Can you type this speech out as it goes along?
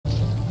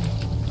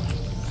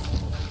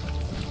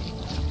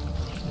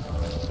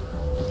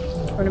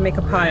gonna make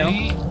a pile.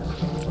 Right.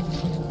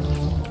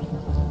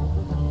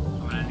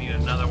 I'm gonna need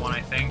another one,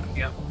 I think.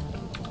 Yep.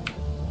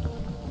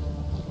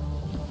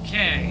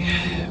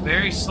 Okay,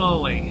 very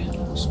slowly.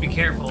 Just be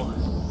careful.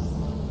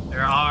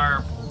 There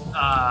are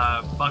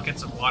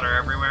buckets of water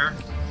everywhere.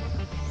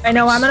 I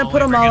know, I'm gonna put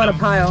them all in a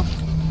pile.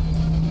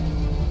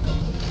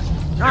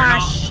 Ah,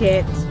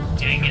 shit.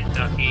 Dang it,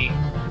 Ducky.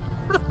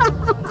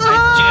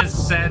 I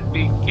just said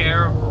be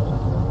careful.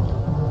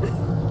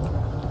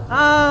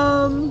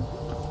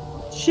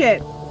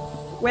 Shit.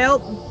 Well,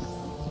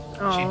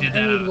 she did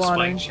that out of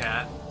spike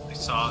chat. I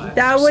saw that.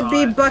 That would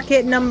be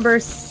bucket number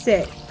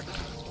 6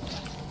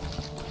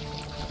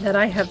 that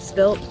I have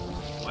spilt.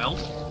 Well,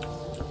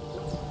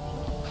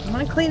 I'm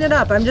gonna clean it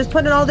up. I'm just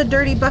putting all the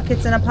dirty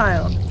buckets in a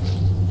pile.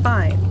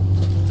 Fine.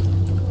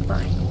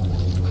 Fine.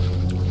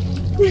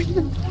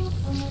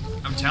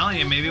 I'm telling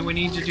you, maybe we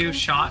need to do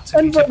shots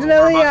if you tip over a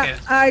Unfortunately,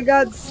 bucket. I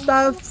got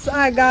stuffs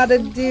I gotta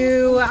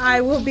do.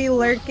 I will be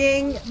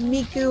lurking.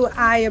 Miku,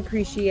 I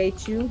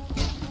appreciate you.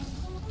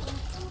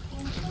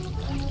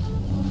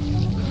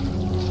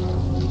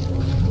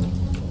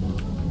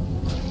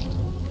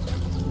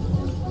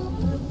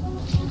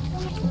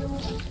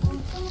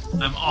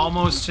 I'm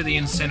almost to the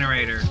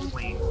incinerator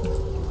clean.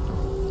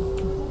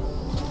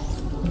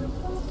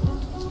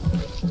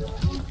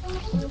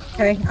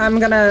 Okay,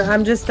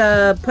 I'm just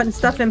putting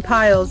stuff in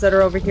piles that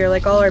are over here,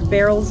 like all our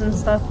barrels and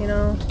stuff, you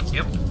know?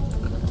 Yep.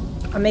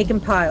 I'm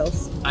making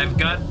piles. I've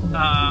got,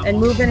 and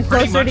moving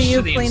closer to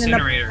you, the cleaning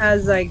up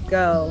as I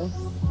go.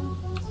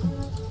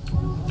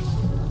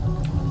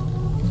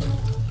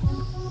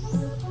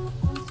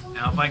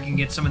 Now if I can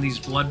get some of these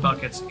blood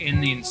buckets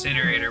in the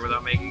incinerator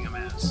without making a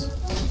mess.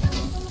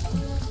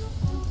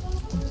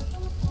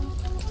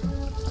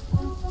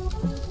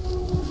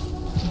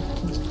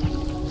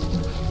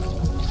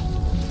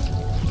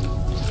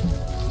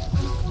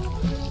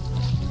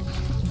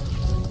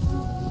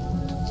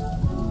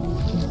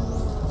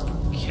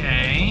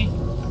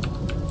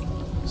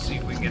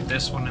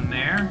 This one in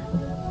there.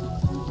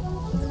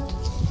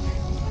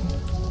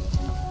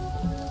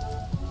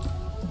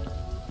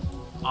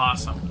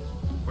 Awesome.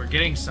 We're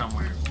getting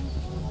somewhere.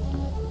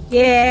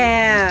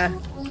 Yeah.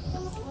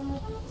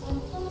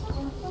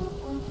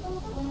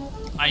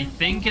 I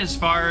think as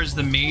far as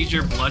the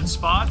major blood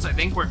spots, I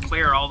think we're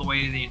clear all the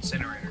way to the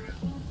incinerator.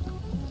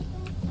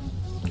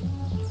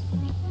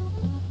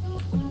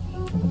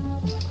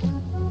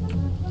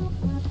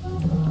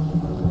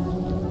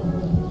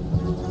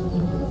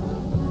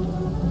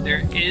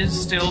 There is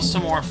still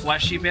some more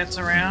fleshy bits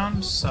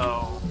around,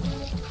 so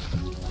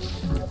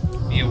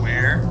be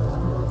aware.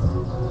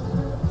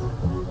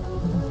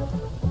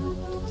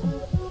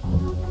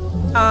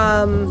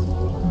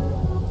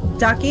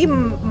 Ducky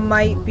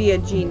might be a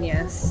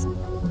genius.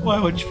 Why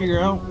would you figure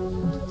out?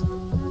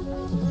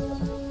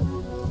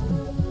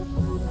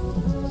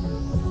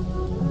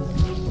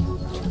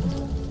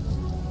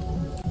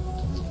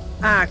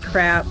 Ah,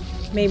 crap.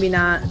 Maybe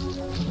not.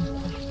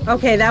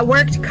 Okay, that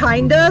worked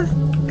kind of.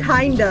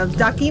 Kind of.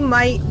 Ducky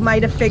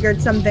might have figured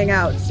something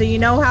out. So you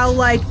know how,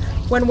 like,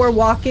 when we're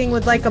walking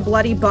with, like, a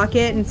bloody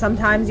bucket and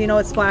sometimes, you know,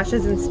 it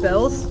splashes and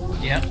spills?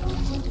 Yep.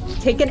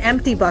 Take an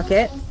empty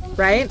bucket,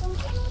 right?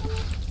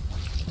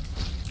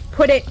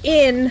 Put it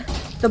in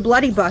the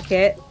bloody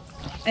bucket,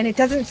 and it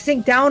doesn't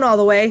sink down all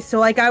the way, so,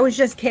 like, I was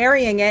just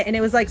carrying it, and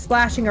it was, like,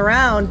 splashing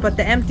around, but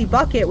the empty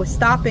bucket was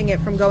stopping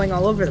it from going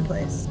all over the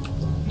place.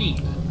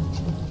 Neat.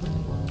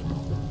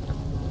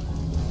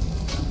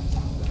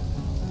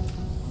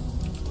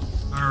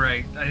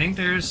 Alright, I think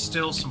there's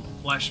still some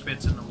flesh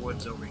bits in the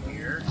woods over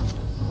here.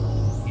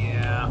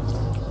 Yeah.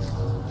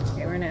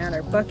 Okay, we're gonna add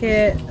our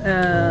bucket.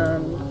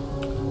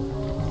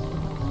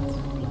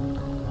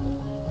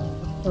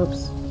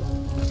 Oops.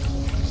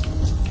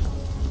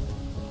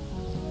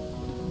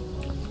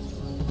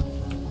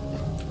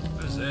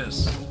 What is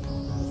this?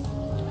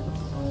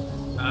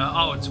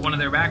 Oh, it's one of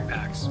their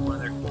backpacks. One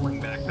of their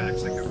cooling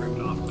backpacks that got ripped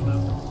off with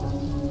them.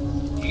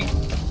 Neat.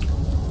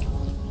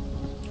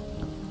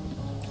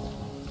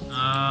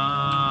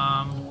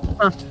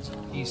 There's a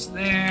piece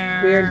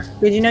there. Weird.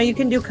 Did you know you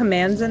can do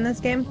commands in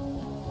this game?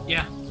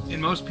 Yeah, in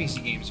most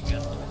PC games you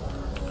can.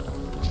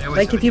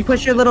 Like if you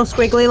push your little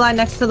squiggly line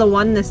next to the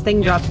one, this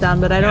thing drops down,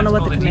 but I don't know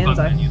what the commands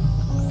are.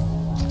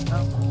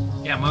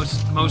 Oh. Yeah,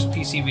 most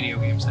PC video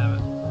games have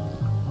it.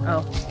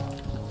 Oh.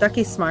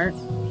 Ducky's smart.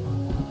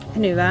 I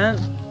knew that.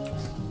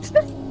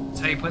 It's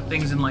how you put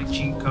things in like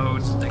cheat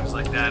codes and things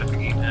like that if a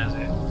game has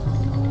it.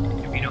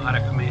 If you know how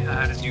to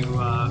do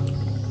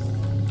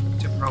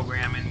to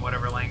program in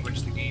whatever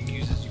language the game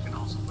uses, you can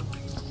also put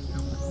things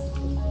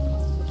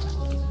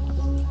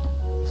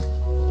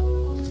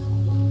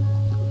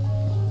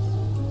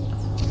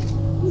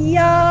in.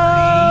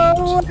 Yo,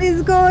 what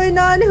is going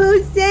on,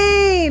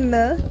 Hussein?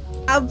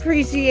 I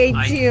appreciate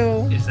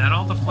you. Is that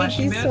all the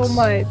fleshy bits? Thank you so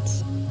much.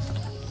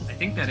 I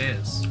think that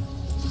is.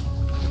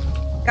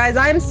 Guys,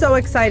 I'm so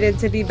excited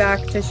to be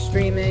back to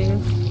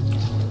streaming.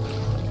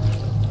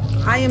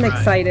 I am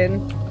excited.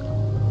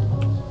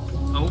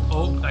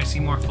 Oh, I see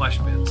more flesh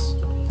bits.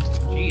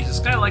 Jeez, this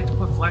guy liked to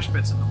put flesh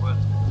bits in the wood.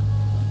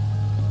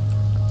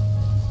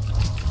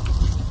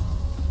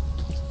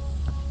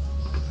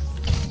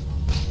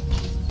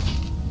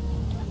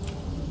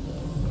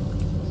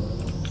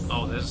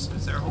 Oh, is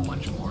there a whole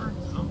bunch more?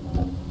 Oh.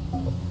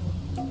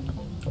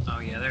 Oh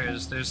yeah, there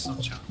is. There's some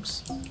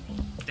chunks.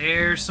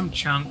 There's some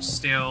chunks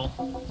still.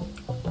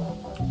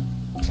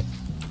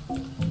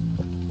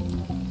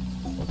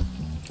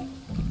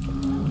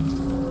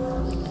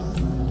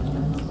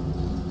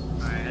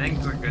 Alright, I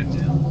think we're good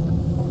now.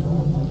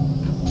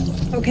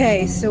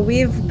 Okay, so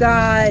we've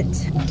got...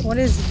 What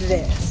is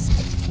this?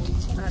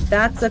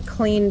 That's a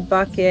clean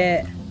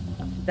bucket.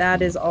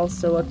 That is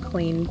also a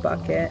clean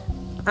bucket.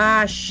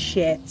 Ah,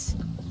 shit.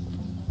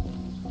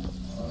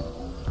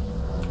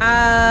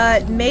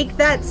 Make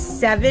that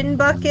 7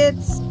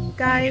 buckets,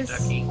 guys.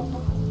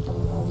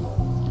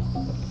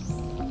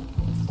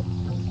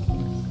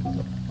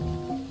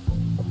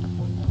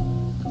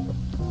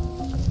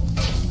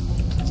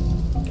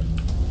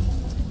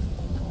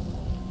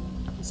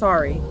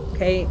 Sorry,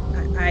 okay?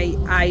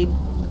 I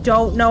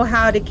don't know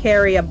how to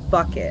carry a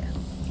bucket.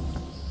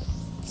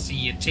 See,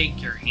 you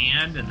take your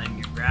hand and then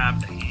you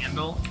grab the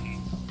handle.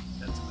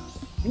 That's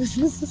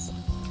about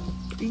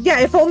it.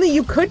 Yeah, if only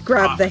you could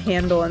grab the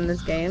handle in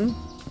this game.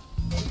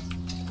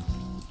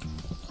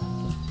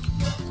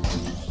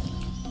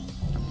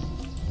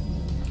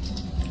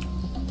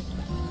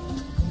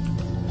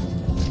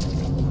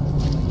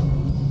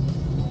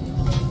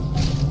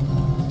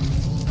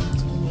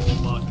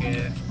 Full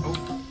bucket. Oh.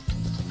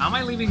 How am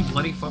I leaving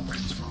bloody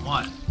footprints? From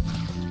what?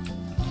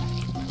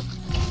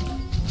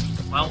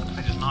 Well,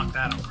 I just knocked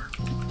that over.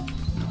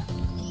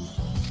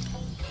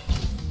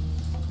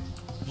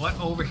 What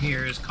over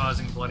here is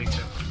causing bloody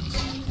footprints?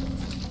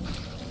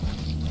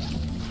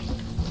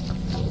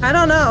 I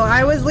don't know.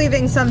 I was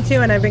leaving some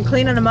too, and I've been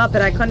cleaning them up,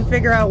 and I couldn't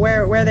figure out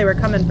where they were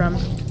coming from.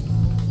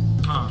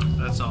 Huh,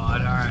 that's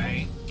odd.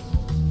 Alright.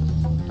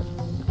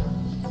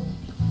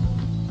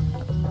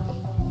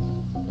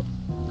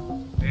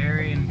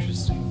 Very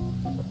interesting.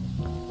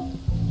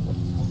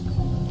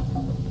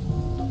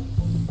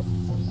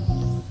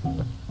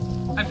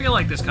 I feel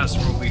like this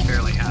customer will be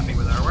fairly happy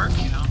with our work,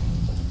 you know?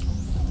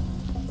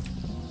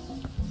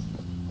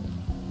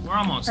 We're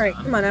almost done.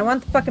 Alright, come on, I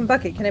want the fucking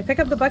bucket. Can I pick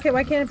up the bucket?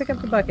 Why can't I pick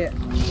up the bucket?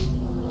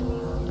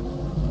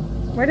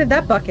 Where did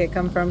that bucket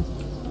come from?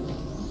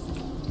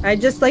 I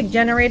just, like,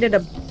 generated a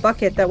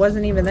bucket that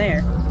wasn't even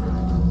there.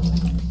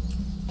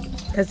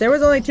 Because there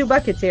was only 2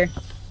 buckets here.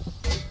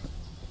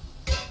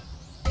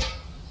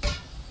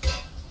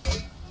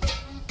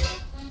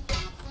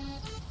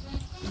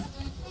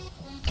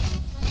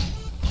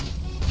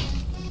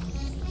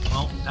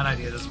 Well, that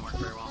idea doesn't work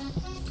very well.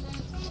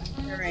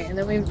 Alright, and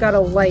then we've got a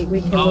light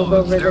we can move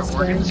over this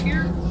way. Organs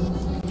here?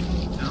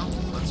 No?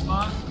 One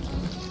spot?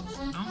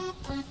 No?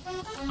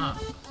 Huh.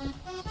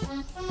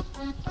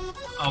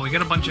 Oh, we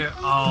got a bunch of...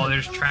 Oh,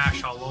 there's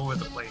trash all over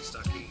the place,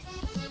 Ducky.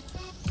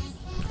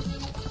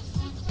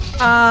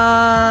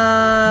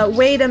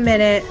 Wait a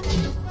minute.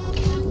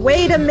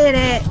 Wait a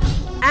minute.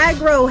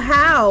 Aggro,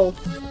 how?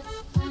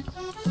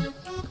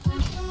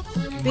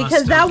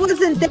 Because that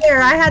wasn't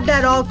there. I had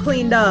that all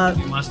cleaned up.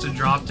 You must have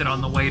dropped it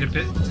on the way to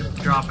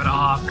drop it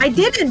off. I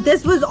didn't.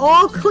 This was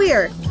all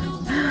clear.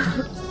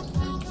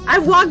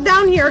 I've walked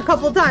down here a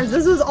couple times.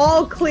 This was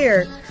all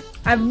clear.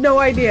 I have no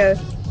idea.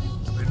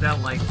 Where'd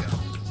that light go?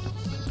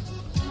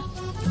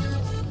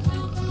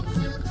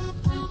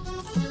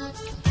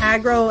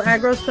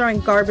 Aggro's throwing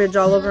garbage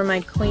all over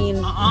my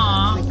clean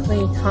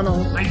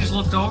tunnel. I just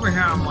looked over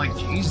here. I'm like,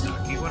 geez,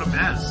 Ducky, what a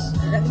mess.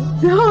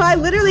 No, I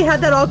literally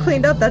had that all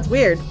cleaned up. That's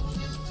weird.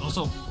 It's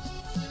also...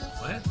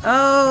 What?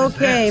 Oh,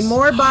 okay,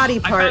 more body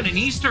parts. I found an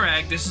Easter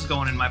egg. This is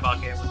going in my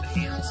bucket with the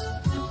hands.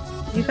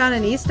 You found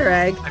an Easter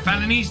egg? I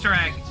found an Easter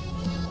egg.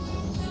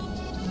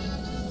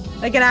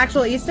 Like an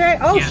actual Easter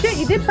egg? Oh, yes. Shit,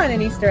 you did find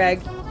an Easter egg.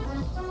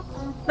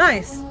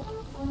 Nice.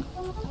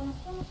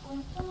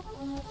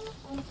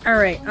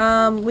 Alright,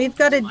 we've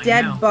got a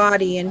dead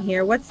body in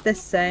here. What's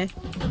this say?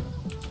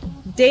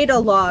 Data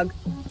log.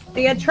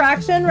 The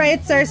attraction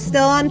rates are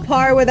still on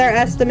par with our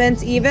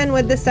estimates, even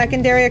with the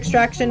secondary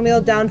extraction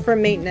wheel down for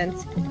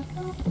maintenance.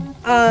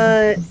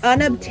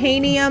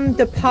 Unobtainium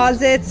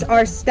deposits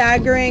are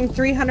staggering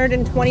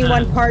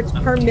 321 parts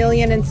per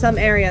million in some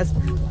areas.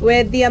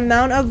 With the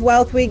amount of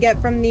wealth we get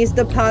from these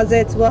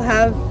deposits, we'll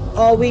have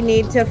all we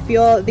need to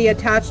fuel the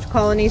attached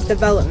colony's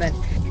development.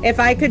 If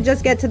I could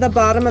just get to the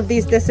bottom of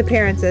these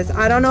disappearances.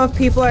 I don't know if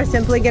people are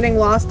simply getting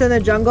lost in the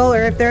jungle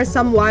or if there's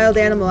some wild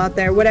animal out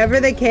there. Whatever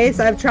the case,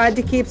 I've tried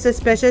to keep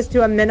suspicious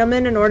to a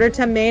minimum in order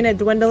to maintain a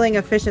dwindling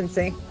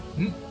efficiency.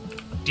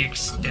 Dick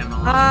stem.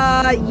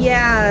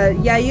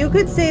 Yeah, you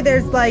could say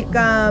there's like,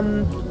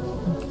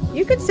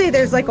 you could say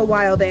there's like a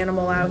wild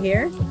animal out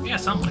here. Yeah,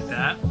 something like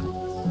that.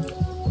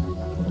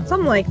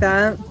 Something like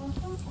that.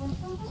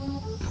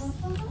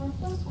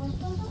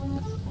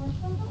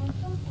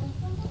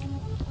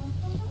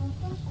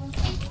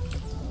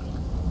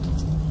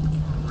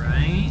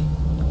 Right.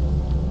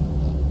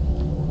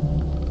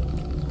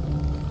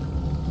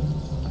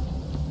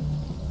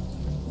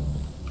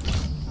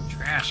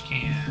 Trash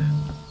can.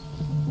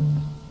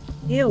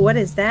 Ew, what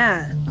is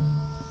that?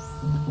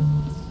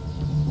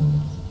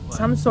 What?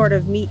 Some sort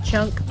of meat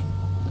chunk.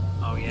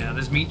 Oh yeah, Yeah,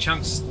 there's meat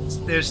chunks.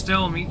 There's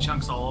still meat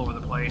chunks all over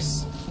the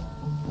place.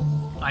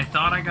 I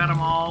thought I got them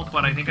all,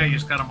 but I think I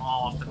just got them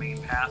all off the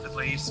main path at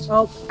least.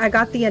 Oh, I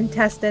got the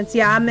intestines.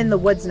 Yeah, I'm in the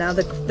woods now.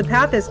 The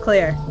path is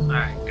clear.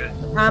 Alright, good.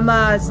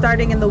 I'm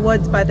starting in the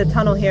woods by the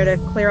tunnel here to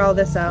clear all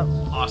this out.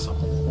 Awesome.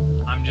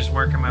 I'm just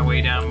working my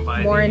way down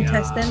by More the...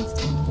 intestines?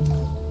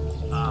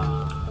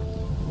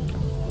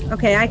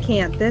 Okay, I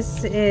can't.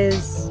 This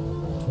is...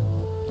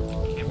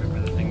 Can't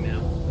remember the thing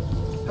now.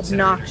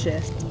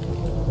 obnoxious.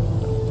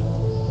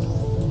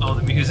 Oh,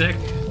 the music?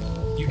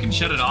 You can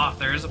shut it off.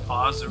 There is a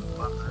pause or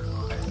button.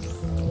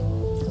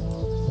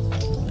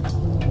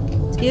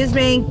 Excuse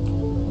me.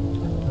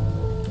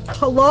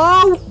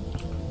 Hello?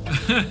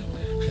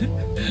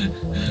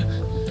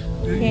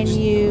 Can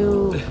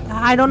you...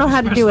 I don't know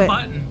how to do it.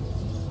 Button.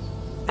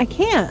 I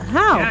can't.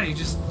 How? Yeah, you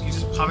just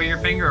hover your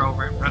finger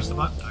over it and press the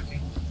button, Ducky.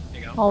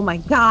 There you go. Oh my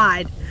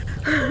god.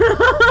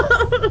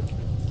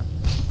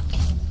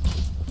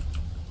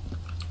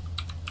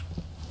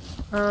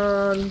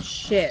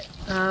 Shit.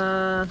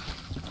 And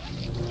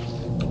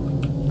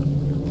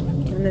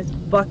this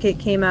bucket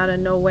came out of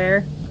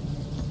nowhere.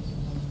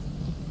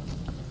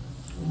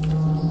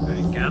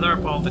 Alright, gather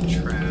up all the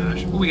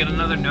trash. Oh, we got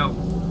another note.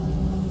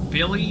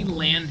 Billy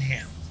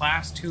Landham,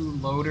 Class 2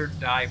 loader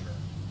driver.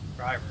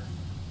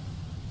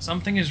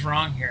 Something is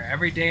wrong here.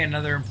 Every day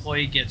another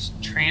employee gets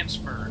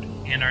transferred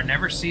and are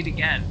never seen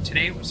again.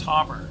 Today it was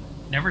Hopper.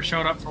 Never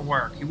showed up for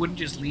work. He wouldn't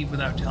just leave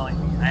without telling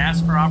me. I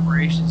asked for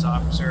operations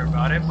officer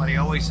about it, but he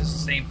always says the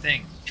same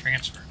thing.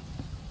 Transferred.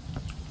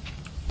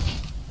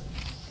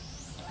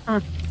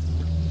 Huh.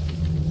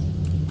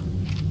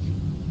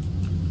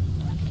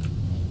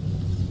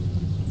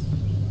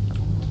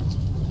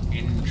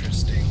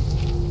 Interesting.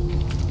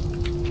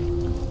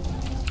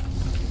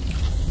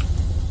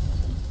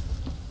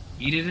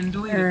 Eat it and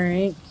delete it.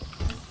 Alright.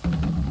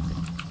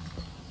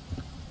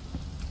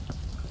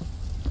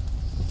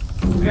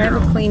 Do I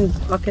have a clean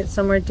bucket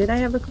somewhere? Did I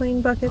have a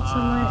clean bucket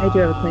somewhere? I do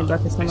have a clean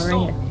bucket somewhere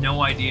right here.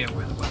 No idea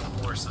where the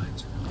floor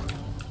signs are.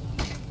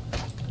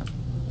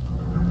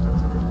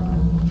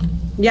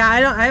 Yeah,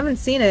 I haven't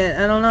seen it.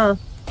 I don't know.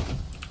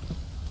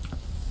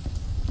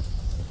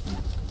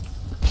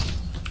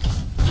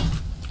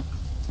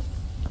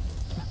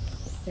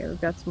 Okay, we've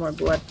got some more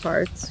blood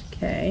parts.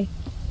 Okay.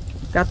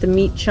 Got the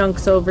meat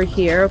chunks over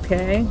here.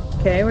 Okay.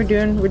 Okay, we're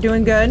doing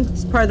good.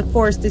 This part of the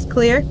forest is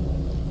clear.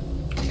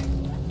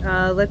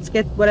 Let's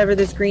get whatever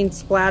this green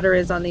splatter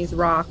is on these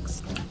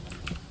rocks.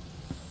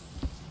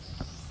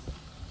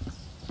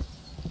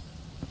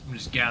 I'm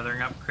just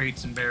gathering up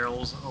crates and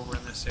barrels over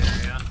in this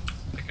area,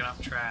 picking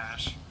up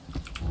trash.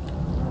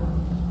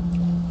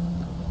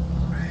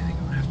 Alright, I think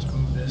I'm gonna have to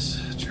move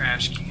this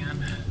trash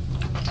can.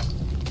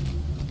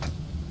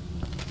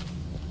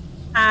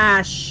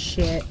 Ah,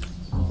 shit.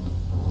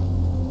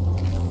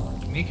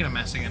 Making a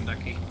mess again,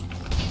 Ducky.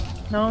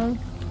 No.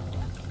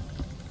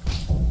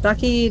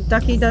 Ducky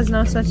does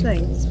no such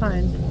thing. It's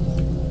fine.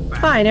 It's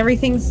fine.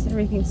 Everything's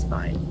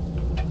fine.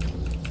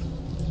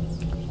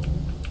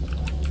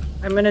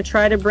 I'm gonna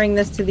try to bring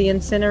this to the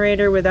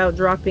incinerator without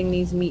dropping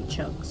these meat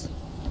chunks.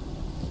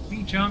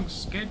 Meat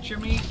chunks, get your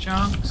meat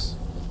chunks.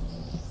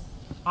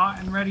 Hot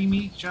and ready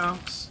meat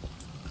chunks.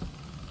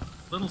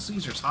 Little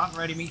Caesars, hot and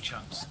ready meat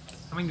chunks.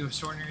 Coming to a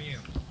store near you.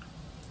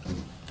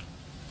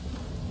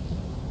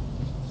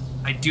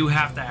 I do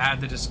have to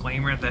add the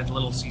disclaimer that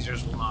Little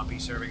Caesars will not be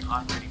serving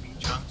hot and ready meat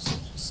chunks,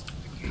 just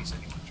in case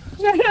anyone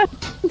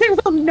tries. They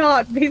will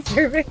not be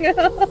serving it.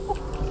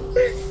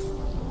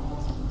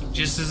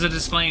 Just as a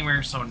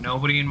disclaimer, so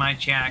nobody in my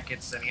chat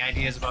gets any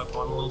ideas about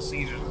going to Little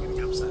Caesars and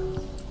getting upset.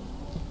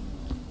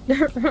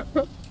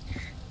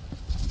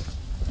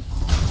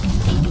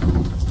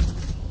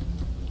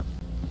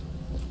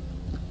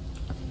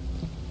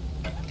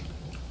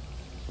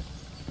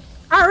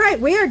 Alright,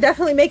 we are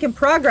definitely making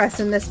progress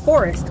in this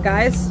forest,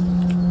 guys.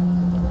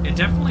 It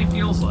definitely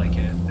feels like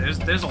it.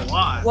 There's a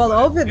lot. Well,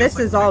 over this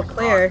like is all making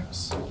clear.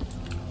 progress.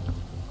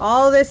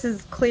 All this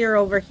is clear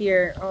over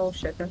here. Oh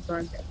shit, that's what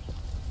I'm doing.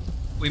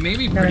 We may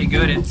be pretty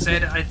good. It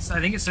said, I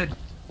think it said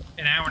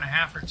an hour and a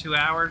half or 2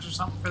 hours or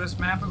something for this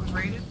map it was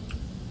rated.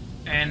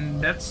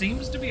 And that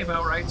seems to be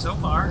about right so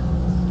far.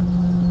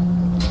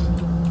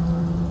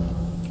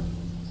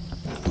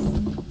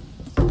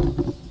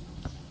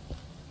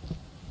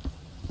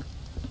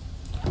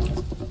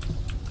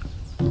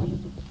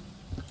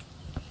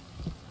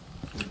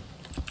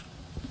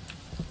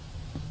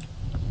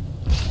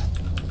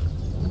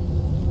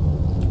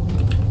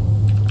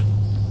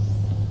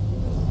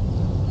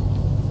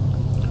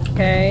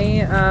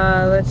 Okay,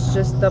 let's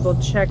just double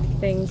check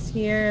things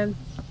here.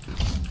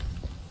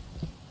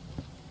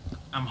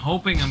 I'm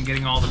hoping I'm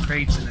getting all the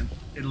crates in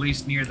at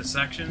least near the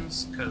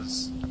sections,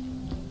 because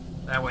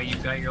that way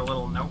you've got your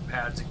little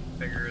notepads and can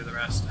figure the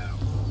rest out.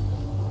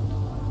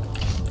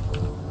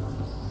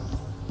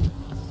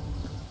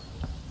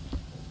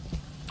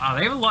 Wow,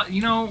 they have a lot,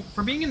 you know,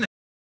 for being in the